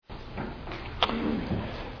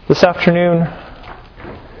This afternoon,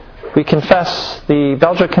 we confess the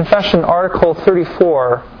Belgic Confession, Article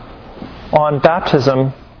 34 on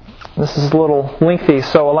baptism. This is a little lengthy,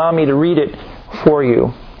 so allow me to read it for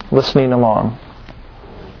you, listening along.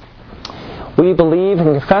 We believe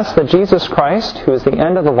and confess that Jesus Christ, who is the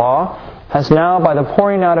end of the law, has now, by the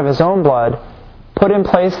pouring out of his own blood, put in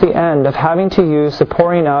place the end of having to use the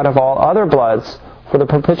pouring out of all other bloods for the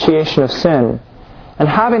propitiation of sin, and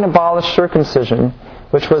having abolished circumcision,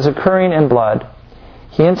 which was occurring in blood,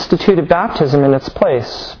 he instituted baptism in its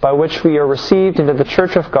place, by which we are received into the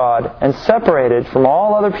church of God and separated from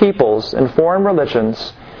all other peoples and foreign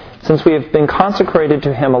religions, since we have been consecrated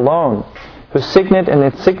to him alone, whose signet and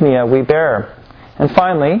insignia we bear. And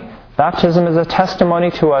finally, baptism is a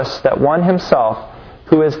testimony to us that one himself,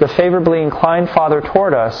 who is the favorably inclined Father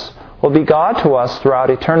toward us, will be God to us throughout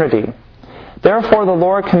eternity. Therefore the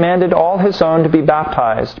Lord commanded all his own to be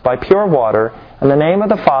baptized by pure water in the name of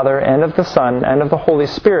the Father and of the Son and of the Holy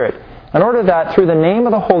Spirit, in order that through the name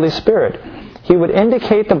of the Holy Spirit he would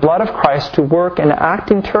indicate the blood of Christ to work and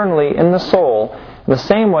act internally in the soul in the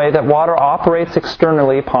same way that water operates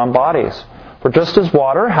externally upon bodies. For just as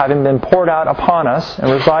water, having been poured out upon us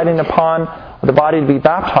and residing upon the body to be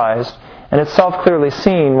baptized, and itself clearly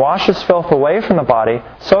seen, washes filth away from the body,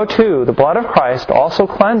 so too the blood of Christ also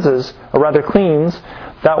cleanses, or rather cleans,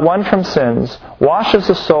 that one from sins, washes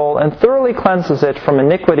the soul, and thoroughly cleanses it from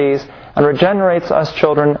iniquities, and regenerates us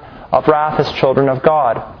children of wrath as children of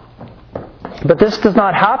God. But this does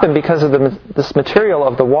not happen because of this material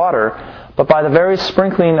of the water, but by the very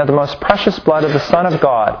sprinkling of the most precious blood of the Son of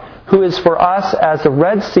God, who is for us as the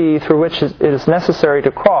Red Sea through which it is necessary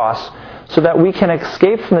to cross, so that we can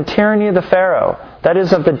escape from the tyranny of the Pharaoh, that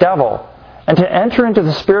is, of the devil, and to enter into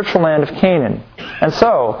the spiritual land of Canaan. And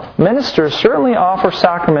so, ministers certainly offer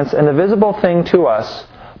sacraments and the visible thing to us,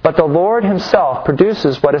 but the Lord himself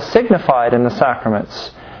produces what is signified in the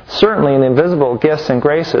sacraments, certainly in the invisible gifts and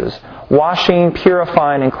graces, washing,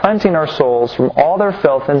 purifying, and cleansing our souls from all their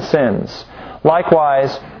filth and sins,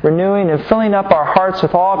 likewise renewing and filling up our hearts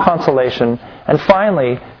with all consolation, and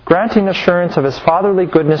finally granting assurance of his fatherly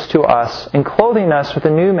goodness to us, and clothing us with a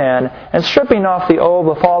new man, and stripping off the old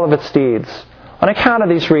with all of its deeds. On account of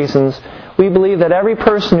these reasons, we believe that every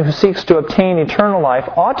person who seeks to obtain eternal life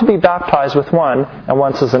ought to be baptized with one, and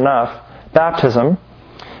once is enough, baptism,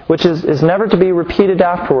 which is never to be repeated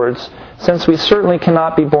afterwards, since we certainly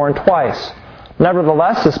cannot be born twice.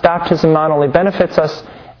 Nevertheless, this baptism not only benefits us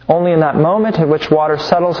only in that moment at which water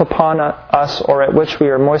settles upon us or at which we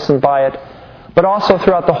are moistened by it, but also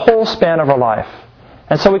throughout the whole span of our life.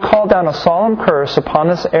 And so we call down a solemn curse upon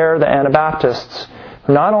this error of the Anabaptists,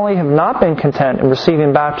 who not only have not been content in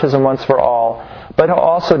receiving baptism once for all, but who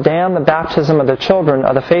also damn the baptism of the children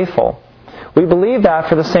of the faithful. We believe that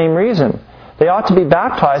for the same reason. They ought to be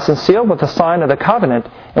baptized and sealed with the sign of the covenant,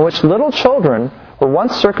 in which little children were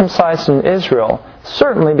once circumcised in Israel,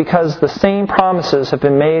 certainly because the same promises have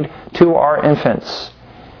been made to our infants.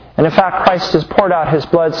 And in fact, Christ has poured out his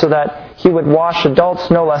blood so that he would wash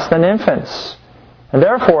adults no less than infants. And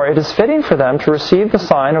therefore, it is fitting for them to receive the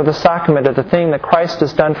sign or the sacrament of the thing that Christ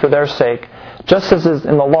has done for their sake, just as is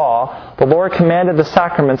in the law, the Lord commanded the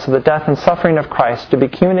sacraments of the death and suffering of Christ to be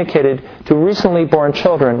communicated to recently born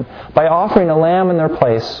children by offering a lamb in their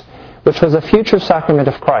place, which was a future sacrament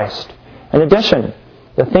of Christ. In addition,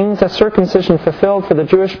 the things that circumcision fulfilled for the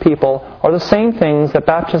Jewish people are the same things that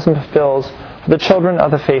baptism fulfills for the children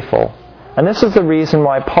of the faithful. And this is the reason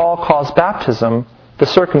why Paul calls baptism the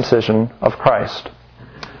circumcision of Christ.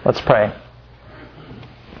 Let's pray.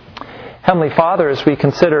 Heavenly Father, as we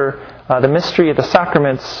consider the mystery of the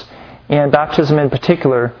sacraments and baptism in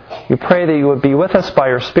particular, we pray that you would be with us by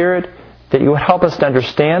your Spirit, that you would help us to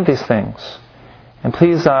understand these things. And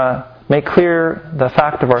please make clear the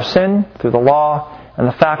fact of our sin through the law and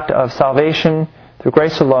the fact of salvation through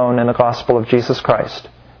grace alone in the gospel of Jesus Christ.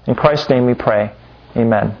 In Christ's name we pray.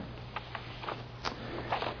 Amen.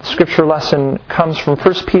 The scripture lesson comes from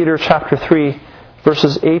 1 Peter chapter 3,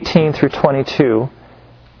 verses 18 through 22.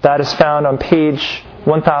 That is found on page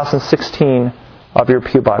 1016 of your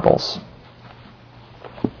Pew Bibles.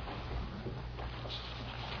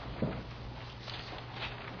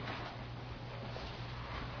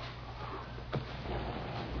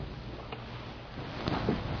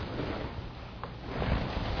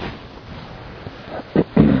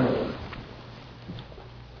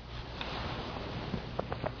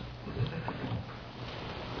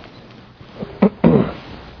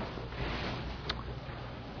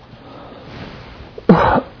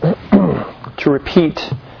 To repeat,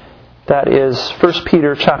 that is 1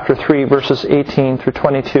 Peter chapter 3, verses 18 through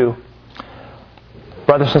 22.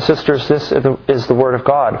 Brothers and sisters, this is the Word of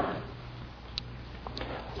God.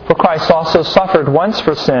 For Christ also suffered once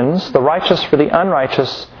for sins, the righteous for the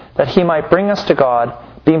unrighteous, that he might bring us to God,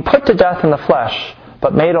 being put to death in the flesh,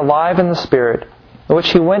 but made alive in the Spirit, in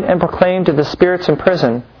which he went and proclaimed to the spirits in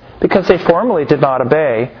prison, because they formerly did not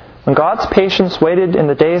obey, when God's patience waited in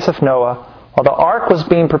the days of Noah, while the ark was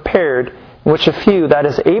being prepared, in which a few, that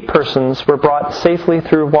is 8 persons, were brought safely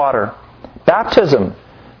through water. Baptism,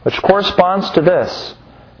 which corresponds to this,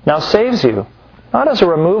 now saves you, not as a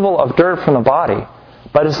removal of dirt from the body,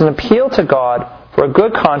 but as an appeal to God for a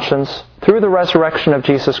good conscience through the resurrection of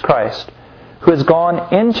Jesus Christ, who has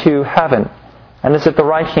gone into heaven and is at the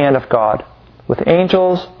right hand of God, with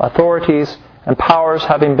angels, authorities, and powers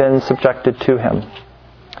having been subjected to him.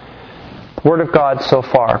 The Word of God so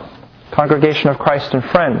far. Congregation of Christ and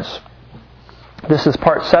friends, this is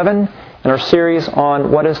part 7 in our series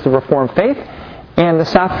on what is the Reformed faith. And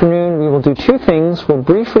this afternoon we will do 2 things. We'll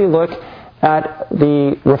briefly look at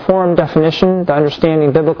the Reformed definition, the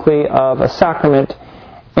understanding biblically of a sacrament,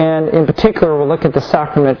 and in particular we'll look at the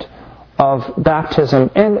sacrament of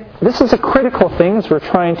baptism. And this is a critical thing as we're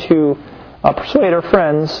trying to persuade our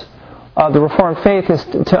friends of the Reformed faith, is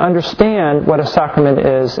to understand what a sacrament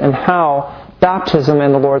is and how baptism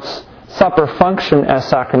and the Lord's Supper function as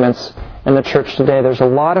sacraments in the church today. There's a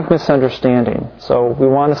lot of misunderstanding, so we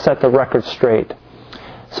want to set the record straight.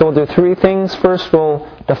 So we'll do 3 things. First, we'll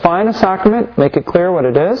define a sacrament, make it clear what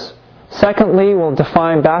it is. Secondly, we'll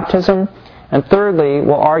define baptism. And thirdly,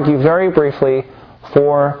 we'll argue very briefly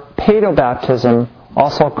for paedobaptism,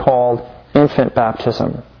 also called infant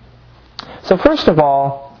baptism. So first of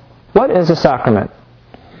all, what is a sacrament?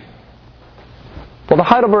 Well, the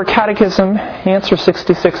Heidelberg Catechism, answer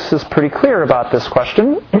 66, is pretty clear about this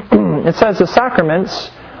question. It says the sacraments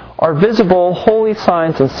are visible holy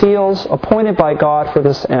signs and seals appointed by God for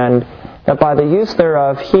this end, that by the use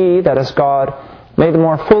thereof he, that is God, may the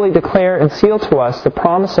more fully declare and seal to us the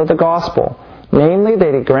promise of the gospel, namely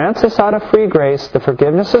that he grants us out of free grace the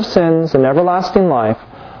forgiveness of sins and everlasting life,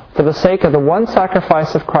 for the sake of the one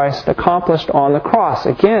sacrifice of Christ accomplished on the cross.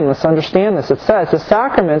 Again, let's understand this. It says the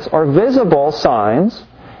sacraments are visible signs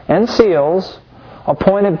and seals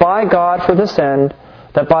appointed by God for this end,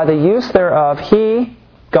 that by the use thereof he,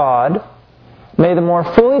 God, may the more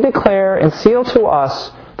fully declare and seal to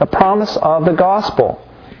us the promise of the gospel,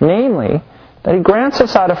 namely, that he grants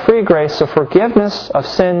us out of free grace the forgiveness of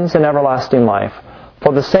sins and everlasting life,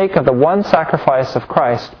 for the sake of the one sacrifice of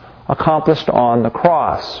Christ accomplished on the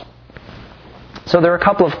cross. So there are a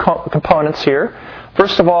couple of components here.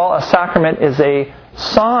 First of all, a sacrament is a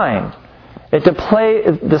sign. It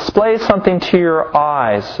displays something to your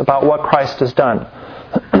eyes about what Christ has done.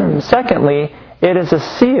 Secondly, it is a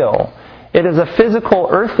seal. It is a physical,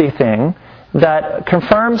 earthly thing that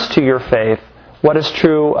confirms to your faith what is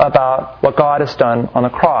true about what God has done on the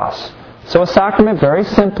cross. So a sacrament, very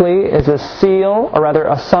simply, is a seal, or rather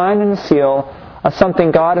a sign and a seal of something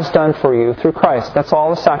God has done for you through Christ. That's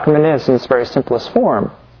all a sacrament is in its very simplest form.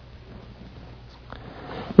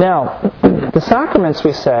 Now, the sacraments,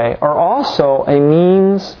 we say, are also a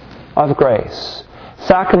means of grace.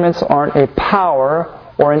 Sacraments aren't a power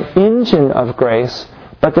or an engine of grace,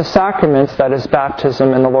 but the sacraments, that is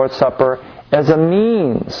baptism and the Lord's Supper, as a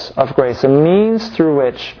means of grace, a means through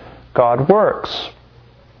which God works.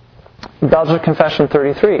 Belgic Confession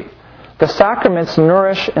 33. The sacraments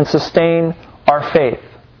nourish and sustain our faith.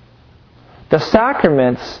 The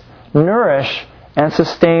sacraments nourish and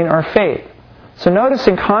sustain our faith. So notice,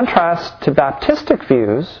 in contrast to Baptistic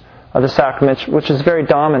views of the sacraments, which is very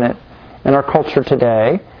dominant in our culture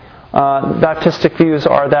today, Baptistic views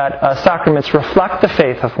are that sacraments reflect the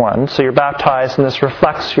faith of one, so you're baptized and this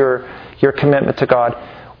reflects your commitment to God.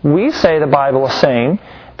 We say the Bible is saying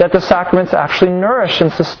that the sacraments actually nourish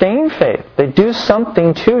and sustain faith. They do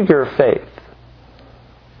something to your faith.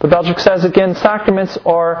 The Belgic says again, sacraments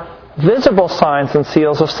are visible signs and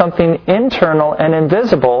seals of something internal and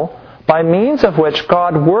invisible, by means of which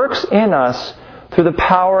God works in us through the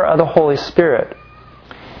power of the Holy Spirit.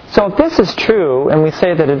 So if this is true, and we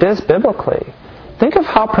say that it is biblically, think of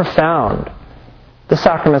how profound the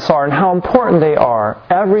sacraments are and how important they are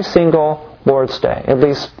every single Lord's Day, at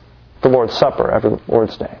least the Lord's Supper every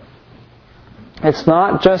Lord's Day. It's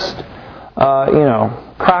not just,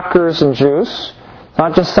 crackers and juice. It's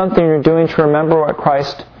not just something you're doing to remember what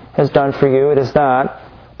Christ has done for you. It is that.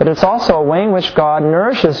 But it's also a way in which God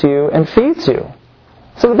nourishes you and feeds you.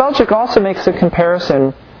 So the Belgic also makes a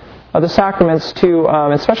comparison of the sacraments to,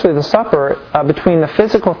 especially the supper, between the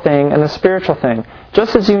physical thing and the spiritual thing.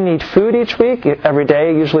 Just as you need food each week, every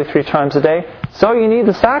day, usually 3 times a day, so you need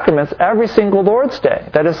the sacraments every single Lord's Day.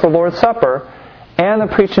 That is the Lord's Supper. and the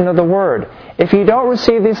preaching of the Word. If you don't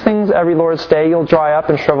receive these things every Lord's Day, you'll dry up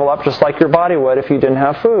and shrivel up just like your body would if you didn't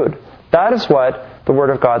have food. That is what the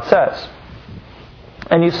Word of God says.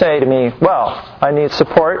 And you say to me, well, I need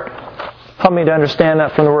support. Help me to understand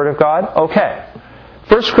that from the Word of God. Okay.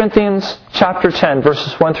 1 Corinthians chapter 10,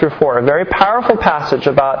 verses 1 through 4. A very powerful passage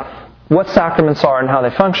about what sacraments are and how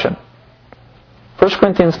they function. 1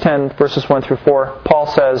 Corinthians 10, verses 1 through 4, Paul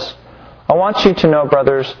says, I want you to know,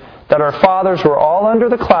 brothers, that our fathers were all under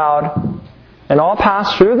the cloud, and all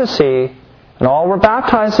passed through the sea, and all were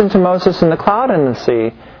baptized into Moses in the cloud and in the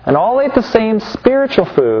sea, and all ate the same spiritual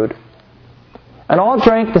food, and all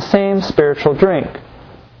drank the same spiritual drink.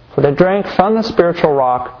 For they drank from the spiritual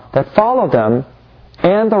rock that followed them,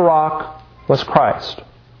 and the rock was Christ.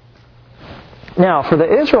 Now, for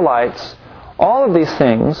the Israelites, all of these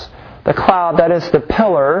things, the cloud, that is the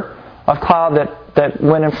pillar of cloud that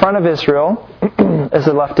went in front of Israel as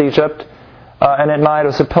they left Egypt, and at night it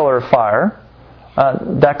was a pillar of fire.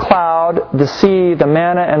 That cloud, the sea, the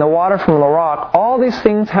manna, and the water from the rock, all these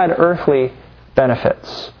things had earthly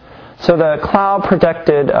benefits. So the cloud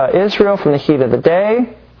protected Israel from the heat of the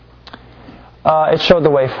day. It showed the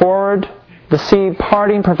way forward. The sea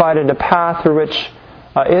parting provided a path through which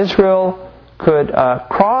Israel could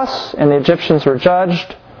cross, and the Egyptians were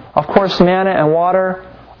judged. Of course, manna and water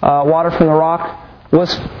from the rock,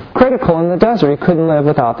 was critical in the desert. You couldn't live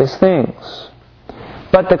without these things.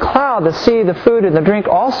 But the cloud, the sea, the food, and the drink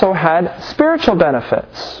also had spiritual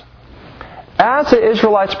benefits. As the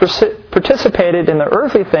Israelites participated in the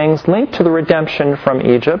earthly things linked to the redemption from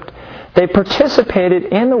Egypt, they participated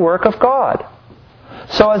in the work of God.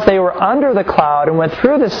 So as they were under the cloud and went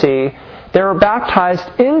through the sea, they were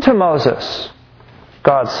baptized into Moses,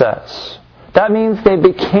 God says. That means they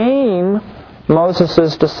became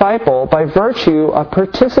Moses' disciple by virtue of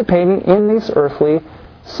participating in these earthly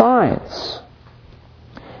signs.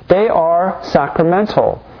 They are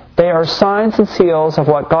sacramental. They are signs and seals of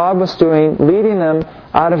what God was doing, leading them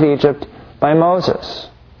out of Egypt by Moses.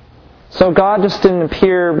 So God just didn't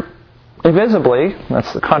appear invisibly.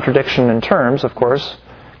 That's the contradiction in terms, of course.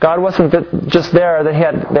 God wasn't just there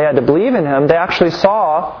that they had to believe in Him. They actually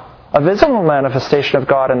saw a visible manifestation of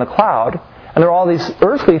God in the cloud. And there are all these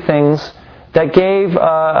earthly things that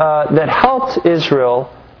that helped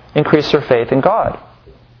Israel increase their faith in God.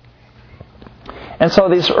 And so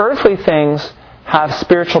these earthly things have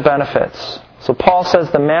spiritual benefits. So Paul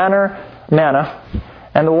says the manna,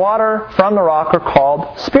 and the water from the rock are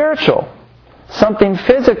called spiritual. Something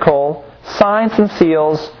physical, signs and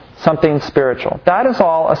seals, something spiritual. That is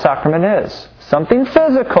all a sacrament is. Something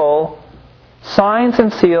physical, signs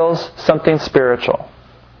and seals, something spiritual.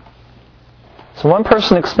 So one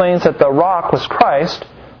person explains that the rock was Christ,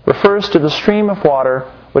 refers to the stream of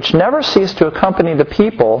water which never ceased to accompany the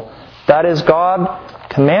people. That is, God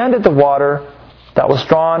commanded the water that was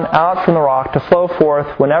drawn out from the rock to flow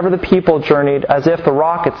forth whenever the people journeyed, as if the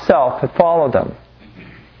rock itself had followed them.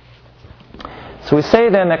 So we say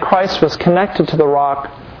then that Christ was connected to the rock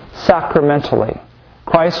sacramentally.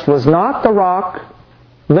 Christ was not the rock,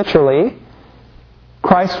 literally.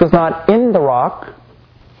 Christ was not in the rock.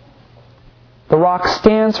 The rock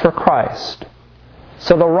stands for Christ.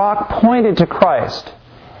 So the rock pointed to Christ.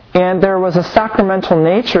 And there was a sacramental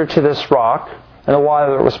nature to this rock, and the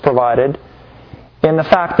water that was provided, in the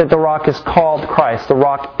fact that the rock is called Christ. The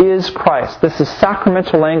rock is Christ. This is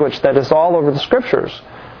sacramental language that is all over the Scriptures.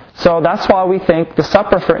 So that's why we think the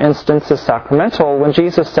supper, for instance, is sacramental. When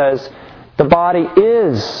Jesus says, the body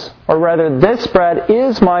is, or rather, this bread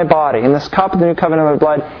is my body, and this cup of the new covenant of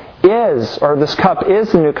my blood is, or this cup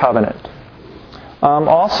is the new covenant.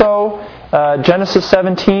 Also, Genesis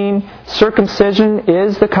 17, circumcision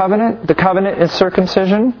is the covenant. The covenant is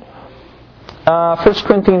circumcision. 1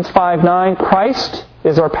 Corinthians 5:9, Christ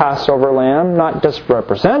is our Passover lamb, not just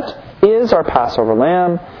represent, is our Passover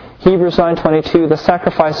lamb. Hebrews 9:22, the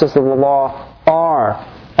sacrifices of the law are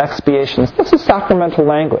expiations. This is sacramental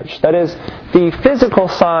language. That is, the physical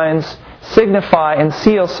signs signify and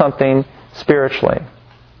seal something spiritually.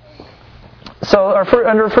 So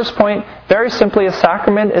under the first point, very simply, a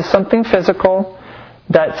sacrament is something physical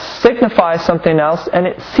that signifies something else, and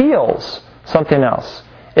it seals something else.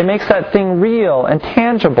 It makes that thing real and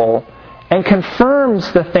tangible and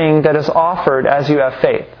confirms the thing that is offered as you have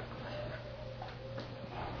faith.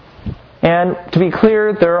 And to be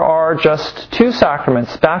clear, there are just two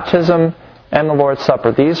sacraments, baptism and the Lord's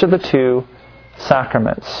Supper. These are the two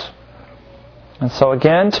sacraments. And so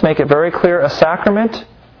again, to make it very clear, a sacrament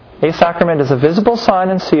is a visible sign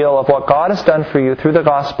and seal of what God has done for you through the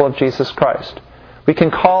gospel of Jesus Christ. We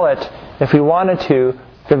can call it, if we wanted to,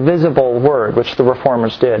 the visible word, which the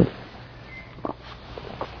Reformers did.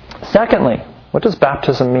 Secondly, what does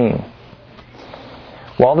baptism mean?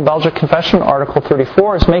 Well, the Belgic Confession, Article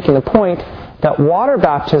 34, is making the point that water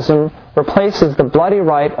baptism replaces the bloody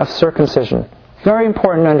rite of circumcision. Very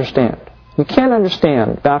important to understand. You can't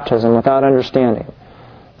understand baptism without understanding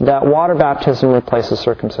that water baptism replaces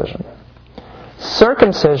circumcision.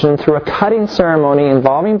 Circumcision through a cutting ceremony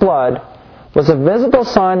involving blood was a visible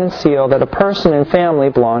sign and seal that a person and family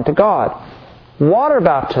belonged to God. Water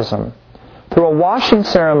baptism through a washing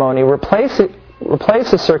ceremony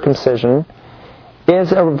replaces circumcision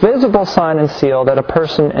is a visible sign and seal that a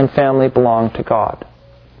person and family belong to God.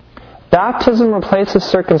 Baptism replaces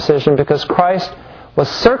circumcision because Christ was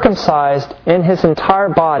circumcised in His entire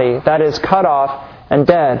body, that is, cut off and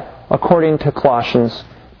dead, according to Colossians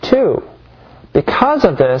 2. Because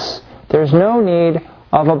of this, there is no need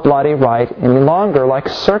of a bloody rite any longer, like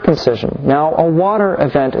circumcision. Now a water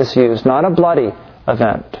event is used, not a bloody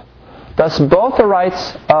event. Thus both the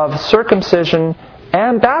rites of circumcision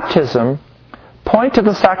and baptism point to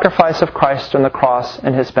the sacrifice of Christ on the cross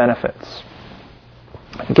and His benefits.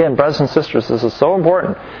 Again, brothers and sisters, this is so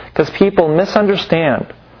important because people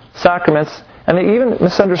misunderstand sacraments and they even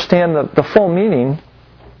misunderstand the full meaning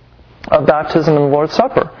of baptism and the Lord's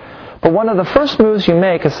Supper. But one of the first moves you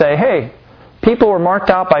make is say, hey, people were marked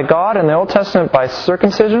out by God in the Old Testament by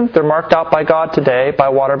circumcision. They're marked out by God today by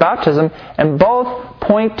water baptism. And both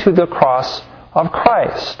point to the cross of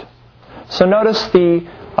Christ. So notice the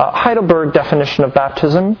Heidelberg definition of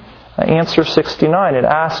baptism, answer 69. It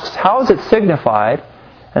asks, how is it signified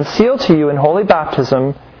and sealed to you in holy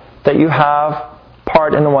baptism that you have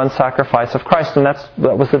part in the one sacrifice of Christ? And that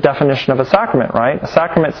was the definition of a sacrament, right? A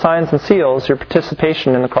sacrament signs and seals your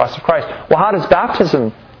participation in the cross of Christ. Well, how does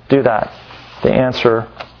baptism do that? The answer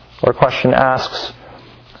or question asks.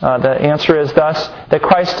 The answer is thus that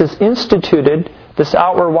Christ has instituted this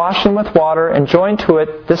outward washing with water and joined to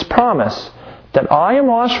it this promise that I am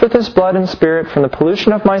washed with His blood and Spirit from the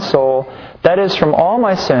pollution of my soul, that is, from all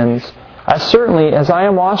my sins, as certainly as I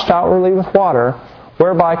am washed outwardly with water,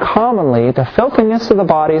 whereby commonly the filthiness of the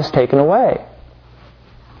body is taken away.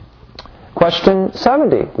 Question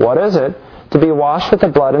 70. What is it to be washed with the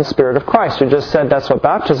blood and Spirit of Christ? We just said that's what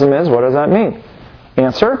baptism is. What does that mean?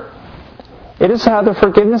 Answer. It is to have the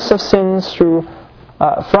forgiveness of sins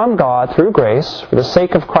from God through grace for the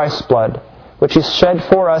sake of Christ's blood, which He shed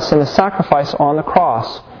for us in the sacrifice on the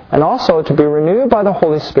cross, and also to be renewed by the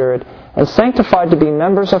Holy Spirit and sanctified to be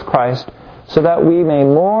members of Christ, so that we may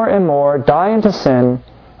more and more die into sin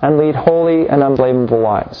and lead holy and unblameable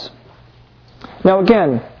lives. Now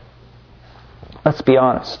again, let's be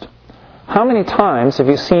honest. How many times have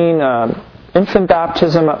you seen infant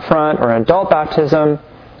baptism up front or adult baptism,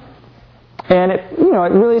 and it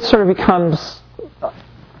really sort of becomes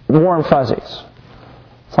warm fuzzies?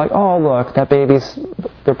 It's like, oh, look,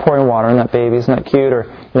 they're pouring water on that baby, isn't that cute? Or,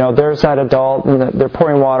 there's that adult and they're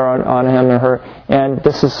pouring water on him or her, and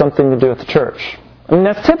this is something to do with the church. I mean,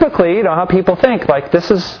 that's typically, how people think. Like,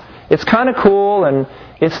 it's kind of cool and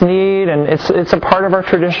it's neat and it's a part of our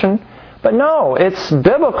tradition. But no, it's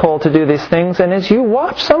biblical to do these things. And as you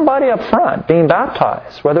watch somebody up front being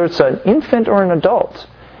baptized, whether it's an infant or an adult,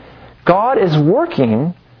 God is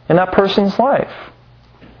working in that person's life.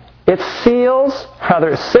 It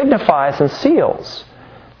signifies and seals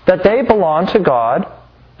that they belong to God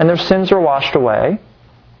and their sins are washed away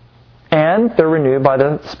and they're renewed by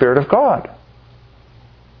the Spirit of God.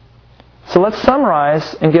 So let's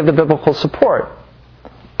summarize and give the biblical support.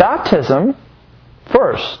 Baptism,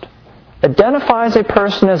 first, identifies a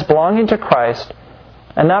person as belonging to Christ,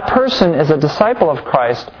 and that person is a disciple of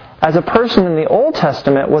Christ, as a person in the Old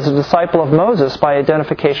Testament was a disciple of Moses by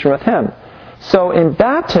identification with him. So in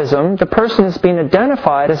baptism, the person is being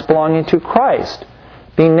identified as belonging to Christ,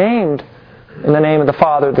 being named in the name of the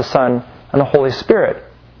Father, the Son, and the Holy Spirit.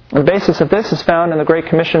 The basis of this is found in the Great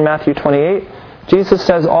Commission, Matthew 28. Jesus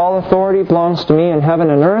says, all authority belongs to me in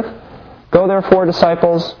heaven and earth. Go therefore,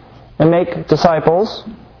 disciples, and make disciples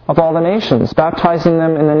of all the nations, baptizing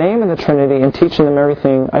them in the name of the Trinity and teaching them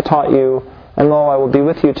everything I taught you, and lo, I will be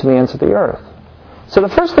with you to the ends of the earth. So the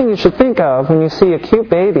first thing you should think of when you see a cute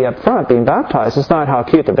baby up front being baptized is not how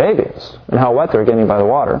cute the baby is and how wet they're getting by the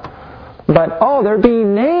water, but, they're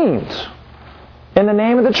being named in the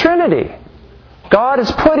name of the Trinity. God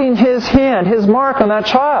is putting His hand, His mark on that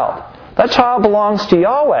child. That child belongs to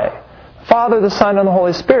Yahweh, Father, the Son, and the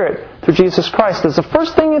Holy Spirit through Jesus Christ. That's the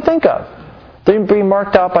first thing you think of. They're being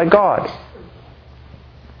marked out by God.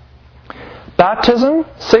 Baptism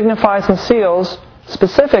signifies and seals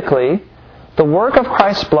specifically the work of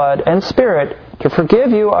Christ's blood and Spirit to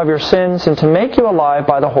forgive you of your sins and to make you alive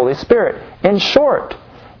by the Holy Spirit. In short,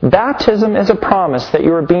 Baptism is a promise that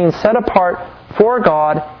you are being set apart for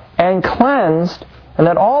God and cleansed, and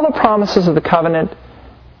that all the promises of the covenant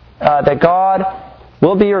that God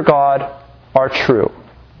will be your God are true.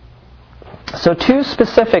 So two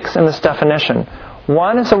specifics in this definition.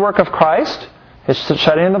 One is the work of Christ, His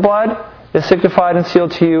shedding of the blood is signified and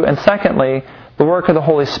sealed to you. And secondly, the work of the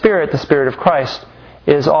Holy Spirit, the Spirit of Christ,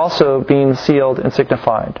 is also being sealed and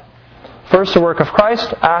signified. First, the work of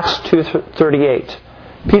Christ, Acts 2:38.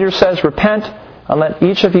 Peter says, "Repent, and let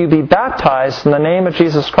each of you be baptized in the name of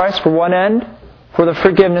Jesus Christ for one end, for the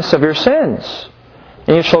forgiveness of your sins,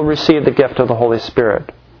 and you shall receive the gift of the Holy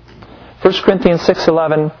Spirit." 1 Corinthians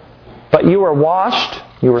 6:11, "But you were washed,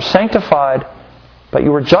 you were sanctified, but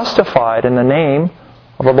you were justified in the name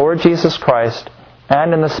of the Lord Jesus Christ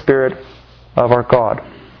and in the Spirit of our God."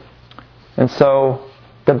 And so,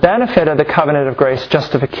 the benefit of the covenant of grace,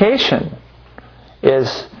 justification,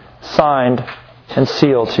 is signed and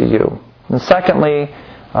sealed to you. And secondly,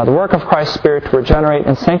 the work of Christ's Spirit to regenerate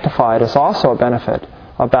and sanctify is also a benefit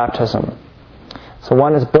of baptism. So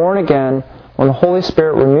one is born again when the Holy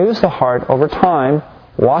Spirit renews the heart over time,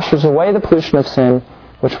 washes away the pollution of sin,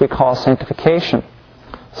 which we call sanctification.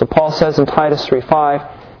 So Paul says in Titus 3:5,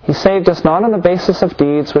 "He saved us not on the basis of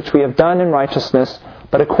deeds which we have done in righteousness,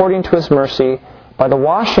 but according to His mercy, by the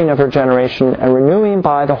washing of regeneration and renewing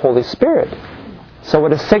by the Holy Spirit." So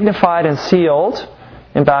what is signified and sealed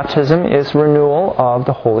in baptism is renewal of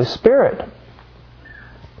the Holy Spirit.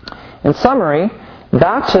 In summary,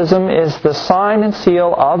 baptism is the sign and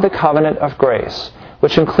seal of the covenant of grace,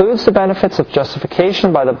 which includes the benefits of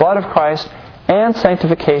justification by the blood of Christ and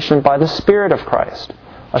sanctification by the Spirit of Christ.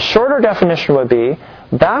 A shorter definition would be,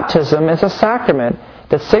 baptism is a sacrament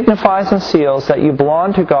that signifies and seals that you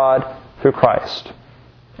belong to God through Christ,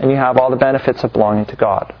 and you have all the benefits of belonging to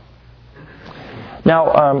God.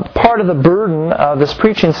 Now, part of the burden of this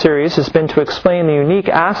preaching series has been to explain the unique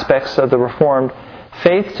aspects of the Reformed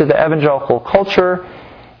faith to the evangelical culture,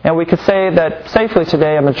 and we could say that safely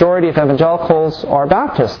today a majority of evangelicals are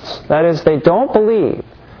Baptists. That is, they don't believe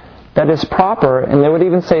that it's proper, and they would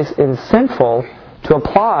even say it is sinful, to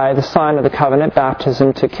apply the sign of the covenant,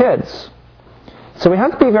 baptism, to kids. So we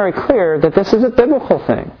have to be very clear that this is a biblical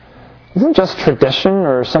thing. It isn't just tradition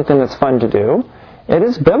or something that's fun to do. It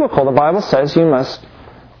is biblical. The Bible says you must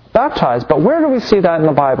baptize. But where do we see that in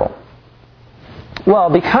the Bible?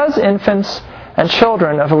 Well, because infants and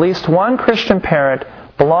children of at least one Christian parent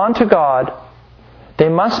belong to God, they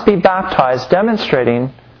must be baptized,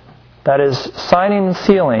 demonstrating, that is, signing and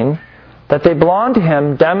sealing, that they belong to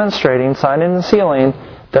Him, demonstrating, signing and sealing,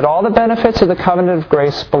 that all the benefits of the covenant of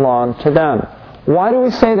grace belong to them. Why do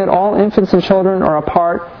we say that all infants and children are a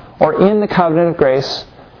part or in the covenant of grace?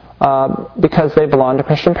 Because they belong to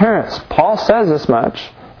Christian parents. Paul says as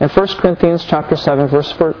much in 1 Corinthians chapter 7,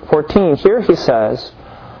 verse 14. Here he says,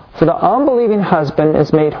 "For the unbelieving husband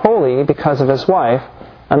is made holy because of his wife,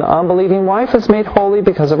 and the unbelieving wife is made holy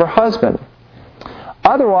because of her husband.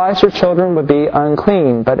 Otherwise your children would be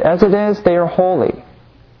unclean, but as it is, they are holy."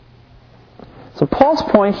 So Paul's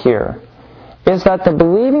point here is that the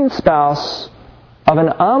believing spouse of an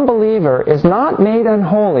unbeliever is not made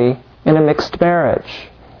unholy in a mixed marriage.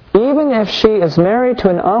 Even if she is married to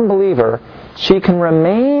an unbeliever, she can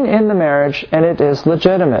remain in the marriage and it is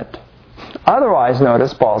legitimate. Otherwise,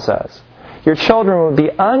 notice, Paul says, your children would be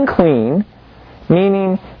unclean,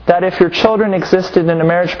 meaning that if your children existed in a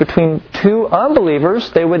marriage between two unbelievers,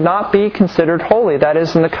 they would not be considered holy. That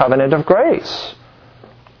is, in the covenant of grace.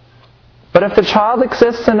 But if the child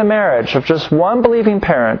exists in a marriage of just one believing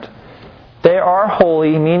parent, they are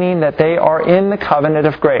holy, meaning that they are in the covenant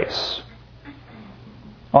of grace.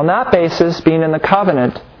 On that basis, being in the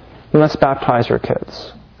covenant, you must baptize your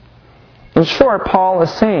kids. In short, Paul is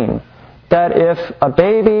saying that if a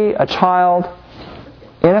baby, a child,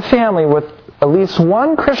 in a family with at least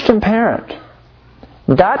one Christian parent,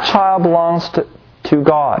 that child belongs to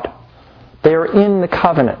God. They are in the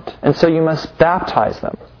covenant, and so you must baptize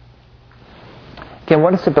them. Again,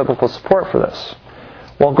 what is the biblical support for this?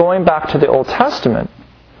 Well, going back to the Old Testament,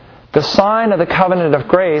 the sign of the covenant of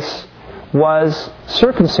grace was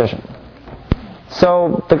circumcision.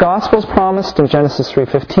 So the gospel is promised in Genesis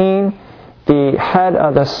 3:15. The head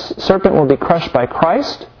of the serpent will be crushed by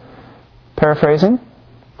Christ. Paraphrasing,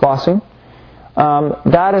 glossing.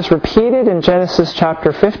 That is repeated in Genesis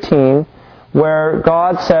chapter 15, where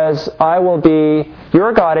God says, "I will be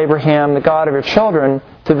your God, Abraham, the God of your children,"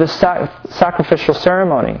 through the sacrificial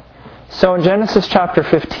ceremony. So in Genesis chapter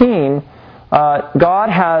 15, God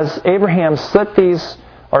has Abraham slit these,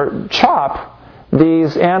 or chop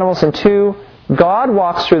these animals in two. God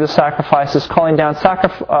walks through the sacrifices, calling down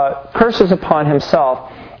curses upon Himself,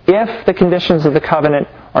 if the conditions of the covenant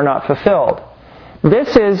are not fulfilled.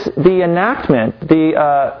 This is the enactment,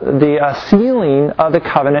 the sealing of the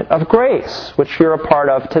covenant of grace, which you're a part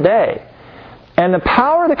of today. And the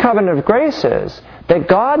power of the covenant of grace is that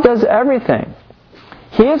God does everything.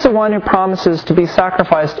 He is the one who promises to be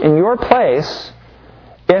sacrificed in your place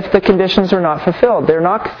if the conditions are not fulfilled. They're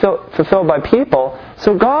not fulfilled by people,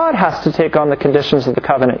 so God has to take on the conditions of the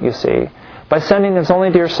covenant, you see, by sending His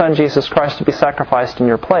only dear Son, Jesus Christ, to be sacrificed in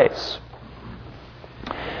your place.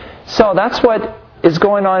 So that's what is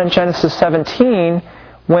going on in Genesis 17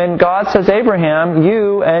 when God says, Abraham,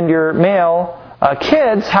 you and your male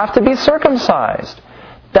kids have to be circumcised.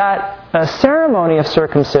 That ceremony of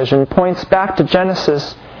circumcision points back to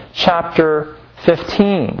Genesis chapter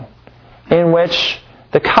 15, in which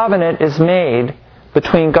the covenant is made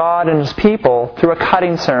between God and His people through a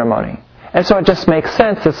cutting ceremony. And so it just makes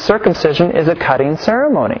sense that circumcision is a cutting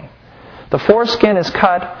ceremony. The foreskin is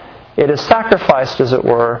cut, it is sacrificed, as it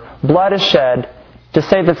were, blood is shed, to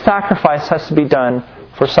say that sacrifice has to be done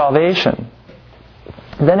for salvation.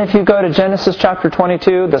 Then if you go to Genesis chapter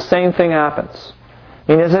 22, the same thing happens.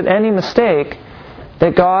 I mean, is it any mistake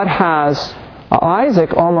that God has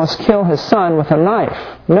Isaac almost kill his son with a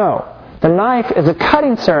knife? No. The knife is a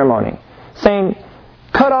cutting ceremony, saying,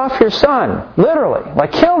 cut off your son, literally,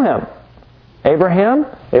 like kill him.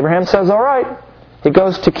 Abraham says, all right. He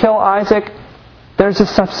goes to kill Isaac. There's a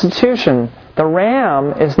substitution. The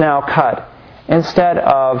ram is now cut instead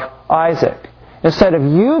of Isaac. Instead of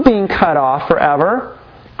you being cut off forever,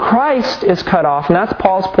 Christ is cut off. And that's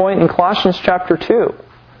Paul's point in Colossians chapter 2.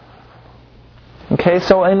 Okay,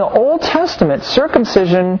 so in the Old Testament,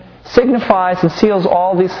 circumcision signifies and seals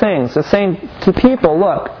all these things. It's saying to people,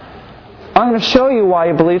 look, I'm going to show you why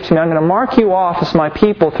you believe to me. I'm going to mark you off as my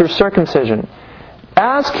people through circumcision.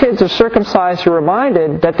 As kids are circumcised, you're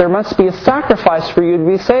reminded that there must be a sacrifice for you to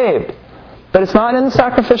be saved. But it's not in the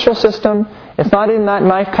sacrificial system. It's not in that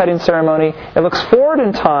knife-cutting ceremony. It looks forward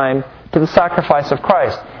in time to the sacrifice of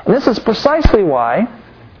Christ. And this is precisely why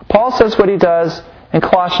Paul says what he does in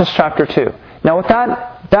Colossians chapter 2. Now with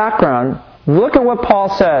that background, look at what Paul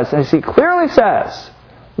says. As he clearly says,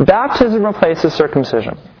 baptism replaces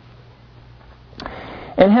circumcision.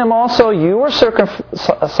 In Him also you were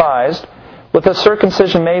circumcised with a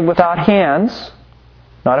circumcision made without hands,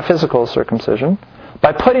 not a physical circumcision,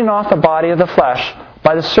 by putting off the body of the flesh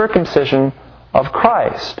by the circumcision of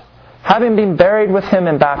Christ, having been buried with Him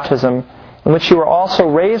in baptism, in which you were also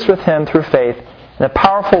raised with Him through faith in the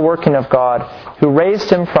powerful working of God, who raised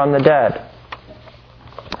Him from the dead.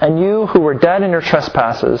 And you who were dead in your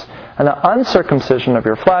trespasses and the uncircumcision of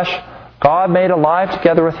your flesh, God made alive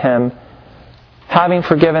together with Him, having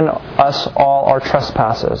forgiven us all our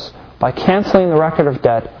trespasses, by canceling the record of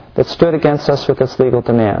debt that stood against us with its legal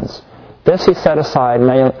demands. This He set aside,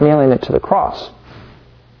 nailing it to the cross.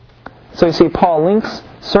 So you see, Paul links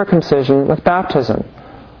circumcision with baptism.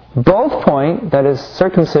 Both point, that is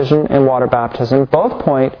circumcision and water baptism, both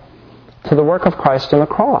point to the work of Christ on the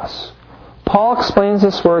cross. Paul explains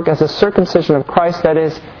this work as a circumcision of Christ, that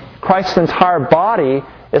is, Christ's entire body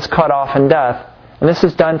is cut off in death, and this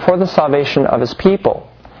is done for the salvation of His people.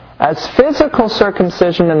 As physical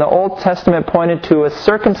circumcision in the Old Testament pointed to a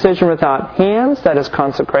circumcision without hands, that is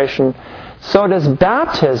consecration, so does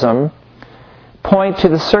baptism point to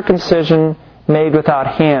the circumcision made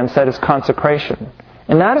without hands, that is consecration.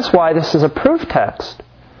 And that is why this is a proof text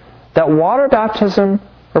that water baptism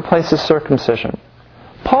replaces circumcision.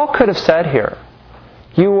 Paul could have said here,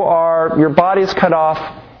 your body is cut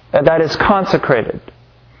off, that is consecrated.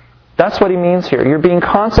 That's what he means here. You're being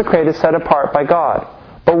consecrated, set apart by God.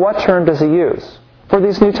 But what term does he use for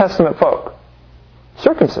these New Testament folk?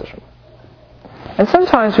 Circumcision. And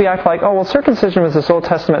sometimes we act like, circumcision was this Old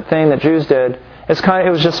Testament thing that Jews did.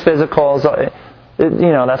 It was just physical.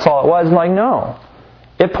 That's all it was. And like, no.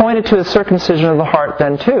 It pointed to the circumcision of the heart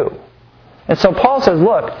then too. And so Paul says,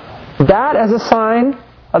 look, that as a sign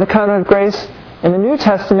of the covenant of grace in the New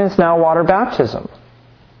Testament is now water baptism.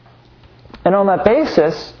 And on that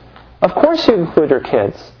basis, of course you include your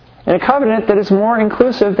kids in a covenant that is more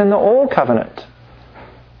inclusive than the old covenant.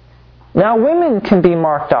 Now women can be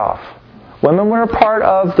marked off. Women were a part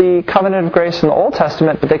of the covenant of grace in the Old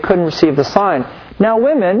Testament, but they couldn't receive the sign. Now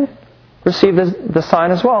women receive the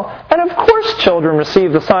sign as well. And of course children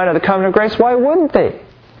receive the sign of the covenant of grace. Why wouldn't they?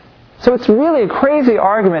 So it's really a crazy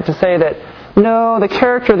argument to say that, no, the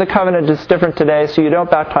character of the covenant is different today, so you don't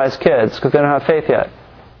baptize kids because they don't have faith yet.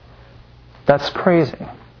 That's crazy.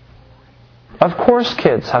 Of course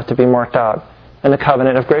kids have to be marked out in the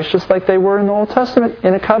covenant of grace, just like they were in the Old Testament,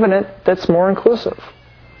 in a covenant that's more inclusive.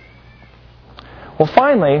 Well,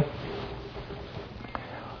 finally,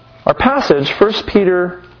 Our passage, 1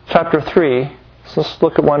 Peter chapter 3, so let's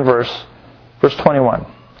look at one verse, verse 21.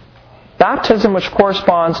 Baptism, which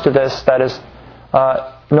corresponds to this, that is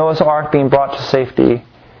Noah's ark being brought to safety,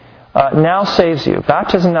 now saves you.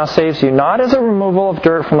 Baptism now saves you, not as a removal of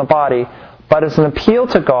dirt from the body, but as an appeal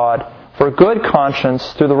to God for a good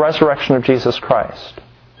conscience through the resurrection of Jesus Christ.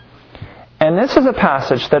 And this is a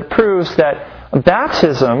passage that proves that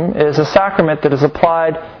baptism is a sacrament that is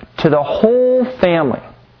applied to the whole family.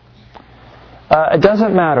 It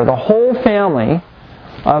doesn't matter. The whole family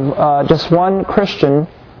of just one Christian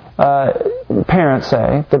parent,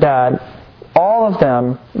 say, the dad, all of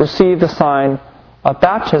them receive the sign of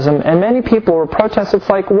baptism. And many people will protest. It's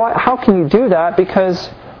like, how can you do that? Because,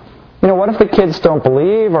 what if the kids don't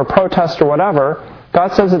believe or protest or whatever?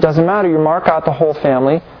 God says it doesn't matter. You mark out the whole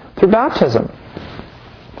family through baptism.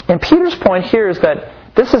 And Peter's point here is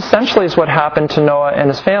that this essentially is what happened to Noah and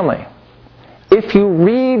his family. If you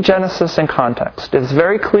read Genesis in context, it's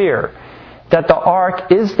very clear that the ark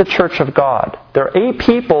is the church of God. There are 8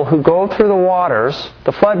 people who go through the waters,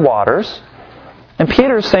 the flood waters, and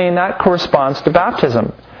Peter's saying that corresponds to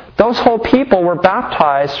baptism. Those whole people were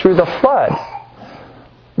baptized through the flood.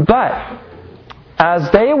 But as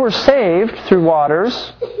they were saved through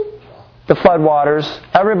waters, the flood waters,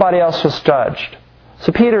 everybody else was judged.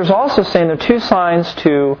 So Peter's also saying there are 2 signs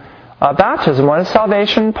to baptism. One is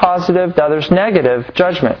salvation, positive. The other is negative,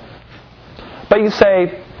 judgment. But you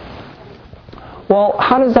say, well,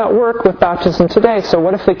 how does that work with baptism today? So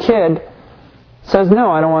what if the kid says, no,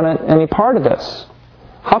 I don't want any part of this?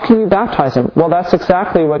 How can you baptize him? Well, that's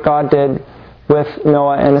exactly what God did with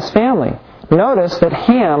Noah and his family. Notice that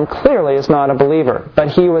Ham clearly is not a believer, but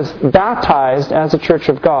he was baptized as a church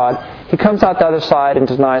of God. He comes out the other side and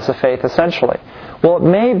denies the faith, essentially. Well, it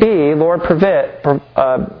may be, Lord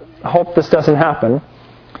hope this doesn't happen,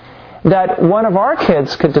 that one of our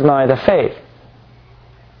kids could deny the faith.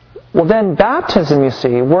 Well, then baptism, you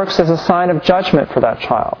see, works as a sign of judgment for that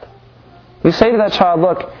child. You say to that child,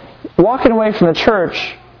 look, walking away from the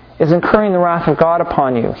church is incurring the wrath of God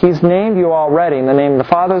upon you. He's named you already in the name of the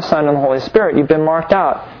Father, the Son, and the Holy Spirit. You've been marked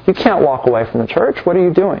out. You can't walk away from the church. What are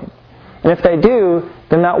you doing? And if they do,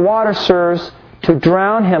 then that water serves to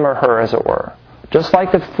drown him or her, as it were. Just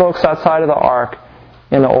like the folks outside of the ark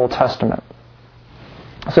in the Old Testament.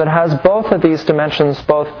 So it has both of these dimensions,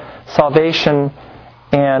 both salvation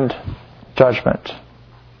and judgment.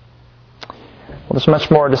 Well, there's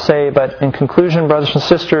much more to say, but in conclusion, brothers and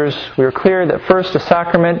sisters, we are clear that first, a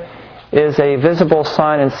sacrament is a visible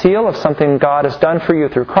sign and seal of something God has done for you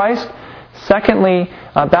through Christ. Secondly,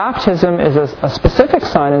 baptism is a specific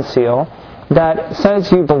sign and seal that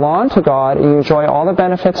says you belong to God and you enjoy all the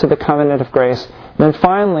benefits of the covenant of grace. And then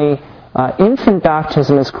finally, infant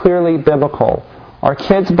baptism is clearly biblical. Our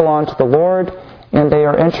kids belong to the Lord, and they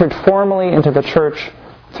are entered formally into the church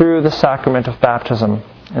through the sacrament of baptism.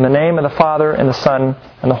 In the name of the Father, and the Son,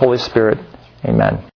 and the Holy Spirit. Amen.